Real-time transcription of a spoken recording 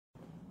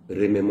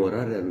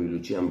Rememorarea lui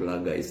Lucian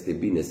Blaga este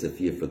bine să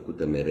fie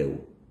făcută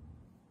mereu.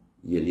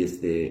 El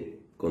este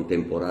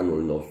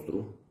contemporanul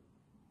nostru,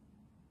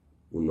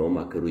 un om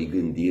a cărui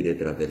gândire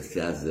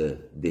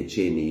traversează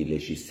deceniile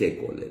și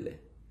secolele.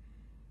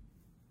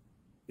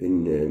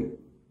 În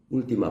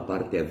ultima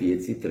parte a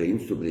vieții,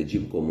 trăind sub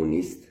regim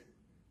comunist,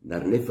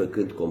 dar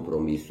nefăcând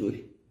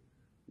compromisuri,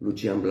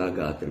 Lucian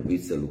Blaga a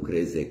trebuit să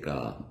lucreze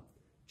ca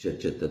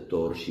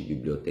cercetător și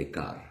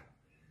bibliotecar.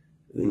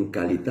 În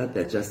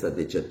calitatea aceasta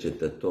de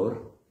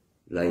cercetător,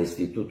 la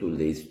Institutul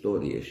de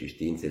Istorie și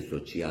Științe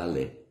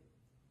Sociale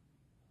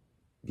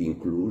din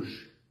Cluj,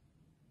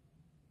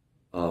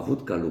 a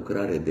avut ca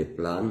lucrare de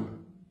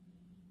plan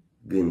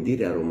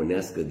gândirea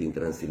românească din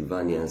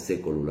Transilvania în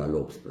secolul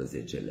al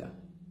XVIII-lea.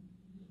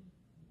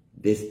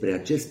 Despre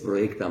acest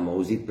proiect am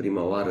auzit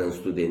prima oară în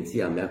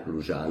studenția mea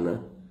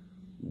clujană,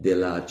 de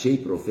la acei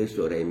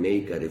profesori ai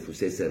mei care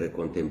fuseseră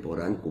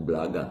contemporani cu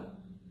Blaga,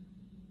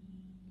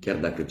 chiar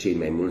dacă cei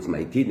mai mulți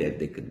mai tineri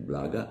decât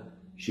Blaga,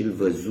 și îl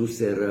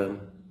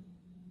văzuseră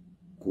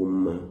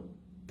cum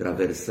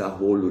traversa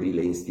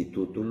holurile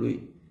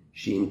institutului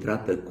și intra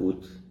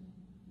tăcut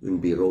în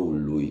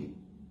biroul lui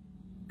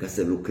ca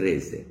să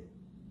lucreze.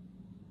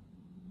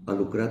 A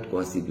lucrat cu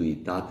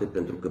asiduitate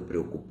pentru că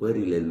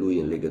preocupările lui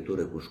în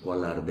legătură cu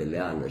școala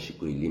ardeleană și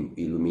cu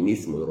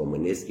iluminismul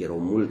românesc erau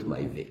mult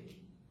mai vechi.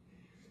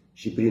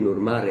 Și prin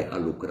urmare a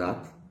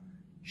lucrat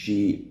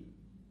și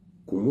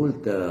cu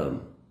multă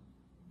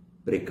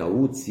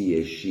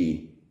precauție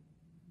și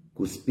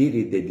cu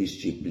spirit de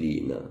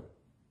disciplină,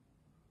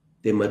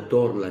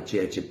 temător la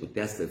ceea ce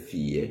putea să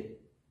fie,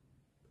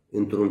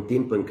 într-un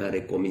timp în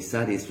care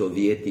comisarii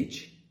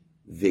sovietici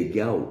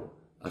vegheau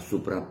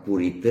asupra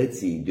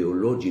purității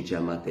ideologice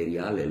a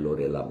materialelor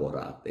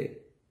elaborate,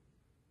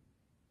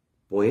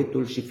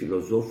 poetul și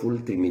filozoful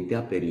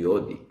trimitea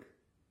periodic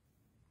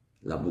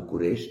la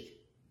București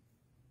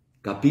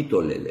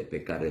capitolele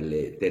pe care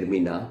le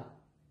termina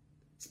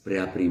spre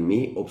a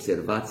primi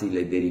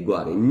observațiile de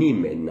rigoare.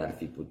 Nimeni n-ar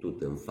fi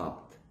putut în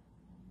fapt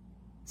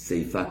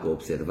să-i facă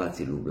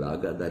observații lui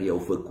Blaga, dar i-au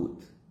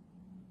făcut.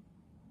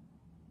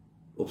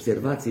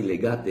 Observații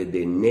legate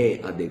de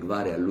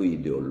neadecvarea lui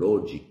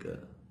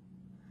ideologică,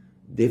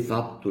 de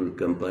faptul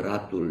că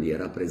împăratul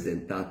era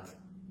prezentat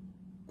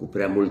cu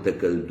prea multă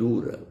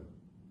căldură,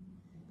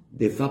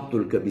 de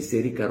faptul că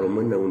Biserica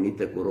Română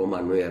unită cu Roma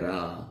nu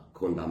era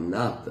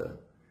condamnată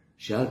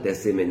și alte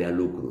asemenea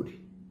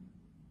lucruri.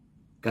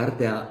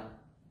 Cartea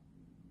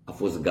a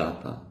fost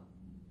gata,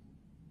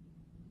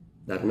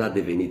 dar n-a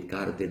devenit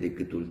carte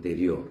decât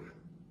ulterior.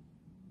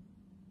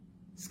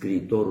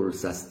 Scriitorul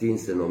s-a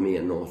stins în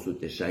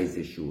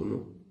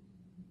 1961.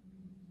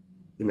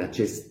 În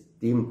acest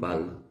timp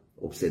al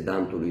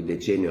obsedantului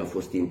deceniu a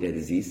fost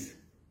interzis,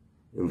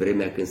 în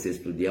vremea când se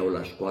studiau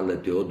la școală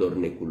Teodor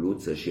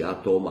Neculuță și A.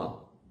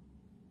 Toma.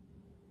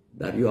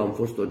 Dar eu am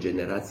fost o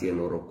generație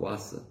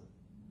norocoasă,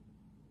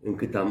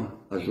 încât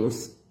am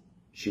ajuns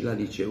și la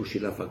liceu și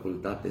la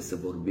facultate să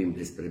vorbim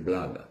despre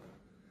Blaga,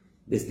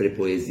 despre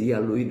poezia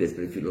lui,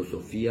 despre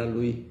filosofia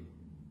lui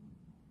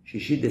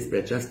și despre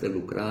această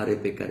lucrare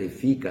pe care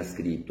fiica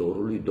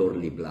scriitorului,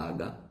 Dorli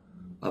Blaga,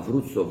 a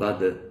vrut să o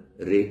vadă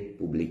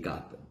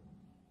republicată.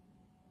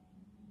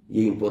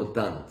 E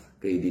important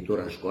că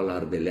editora Școala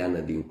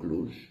Ardeleană din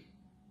Cluj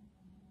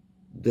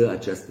dă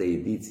această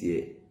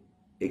ediție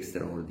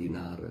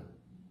extraordinară,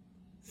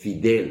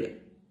 fidelă,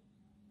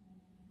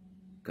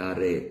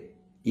 care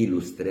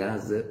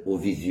ilustrează o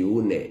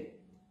viziune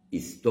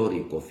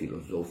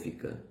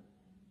istorico-filozofică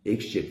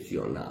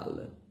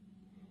excepțională,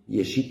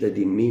 ieșită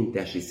din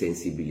mintea și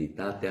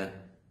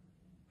sensibilitatea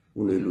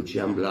unui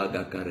Lucian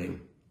Blaga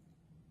care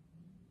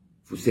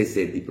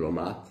fusese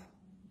diplomat,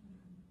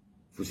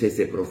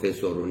 fusese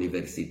profesor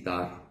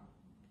universitar,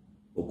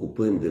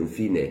 ocupând în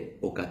fine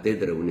o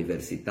catedră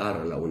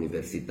universitară la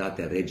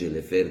Universitatea Regele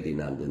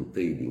Ferdinand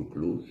I din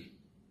Cluj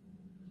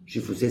și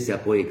fusese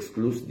apoi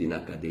exclus din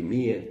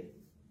Academie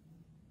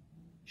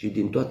și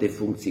din toate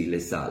funcțiile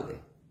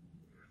sale.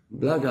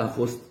 Blaga a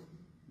fost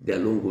de-a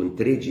lungul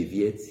întregii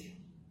vieți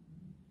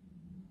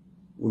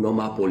un om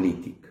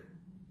apolitic.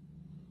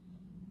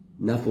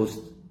 N-a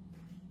fost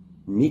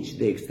nici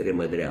de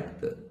extremă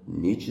dreaptă,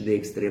 nici de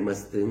extremă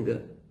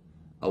stângă,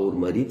 a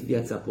urmărit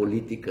viața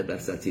politică, dar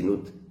s-a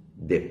ținut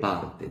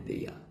departe de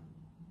ea.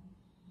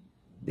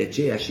 De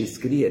aceea și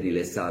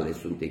scrierile sale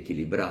sunt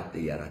echilibrate,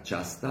 iar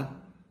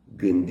aceasta,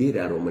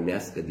 gândirea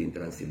românească din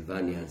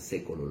Transilvania în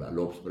secolul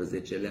al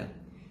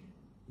XVIII-lea,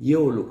 e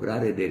o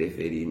lucrare de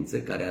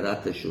referință care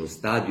arată și un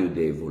stadiu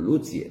de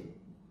evoluție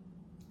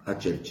a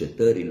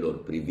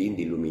cercetărilor privind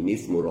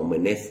iluminismul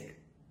românesc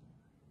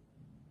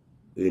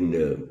în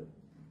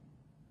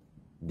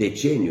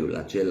deceniul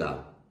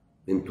acela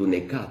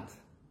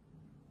întunecat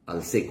al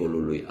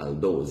secolului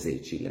al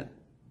XX-lea,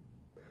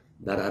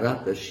 dar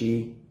arată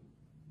și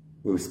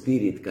un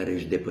spirit care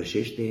își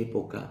depășește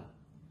epoca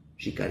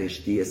și care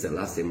știe să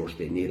lase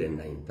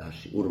moștenire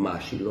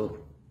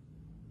urmașilor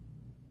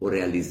o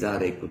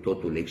realizare cu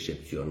totul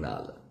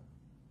excepțională.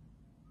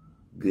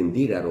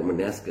 Gândirea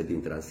românească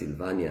din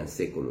Transilvania în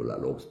secolul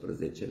al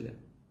XVIII-lea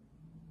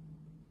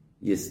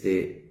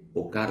este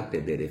o carte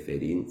de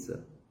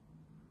referință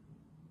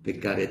pe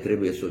care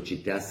trebuie să o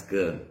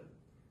citească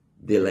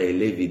de la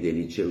elevii de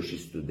liceu și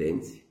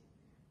studenți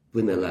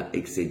până la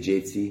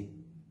exegeții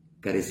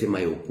care se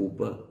mai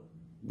ocupă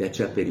de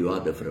acea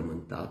perioadă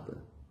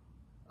frământată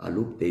a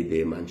luptei de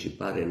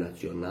emancipare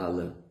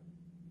națională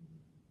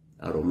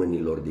a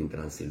românilor din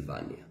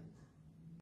Transilvania.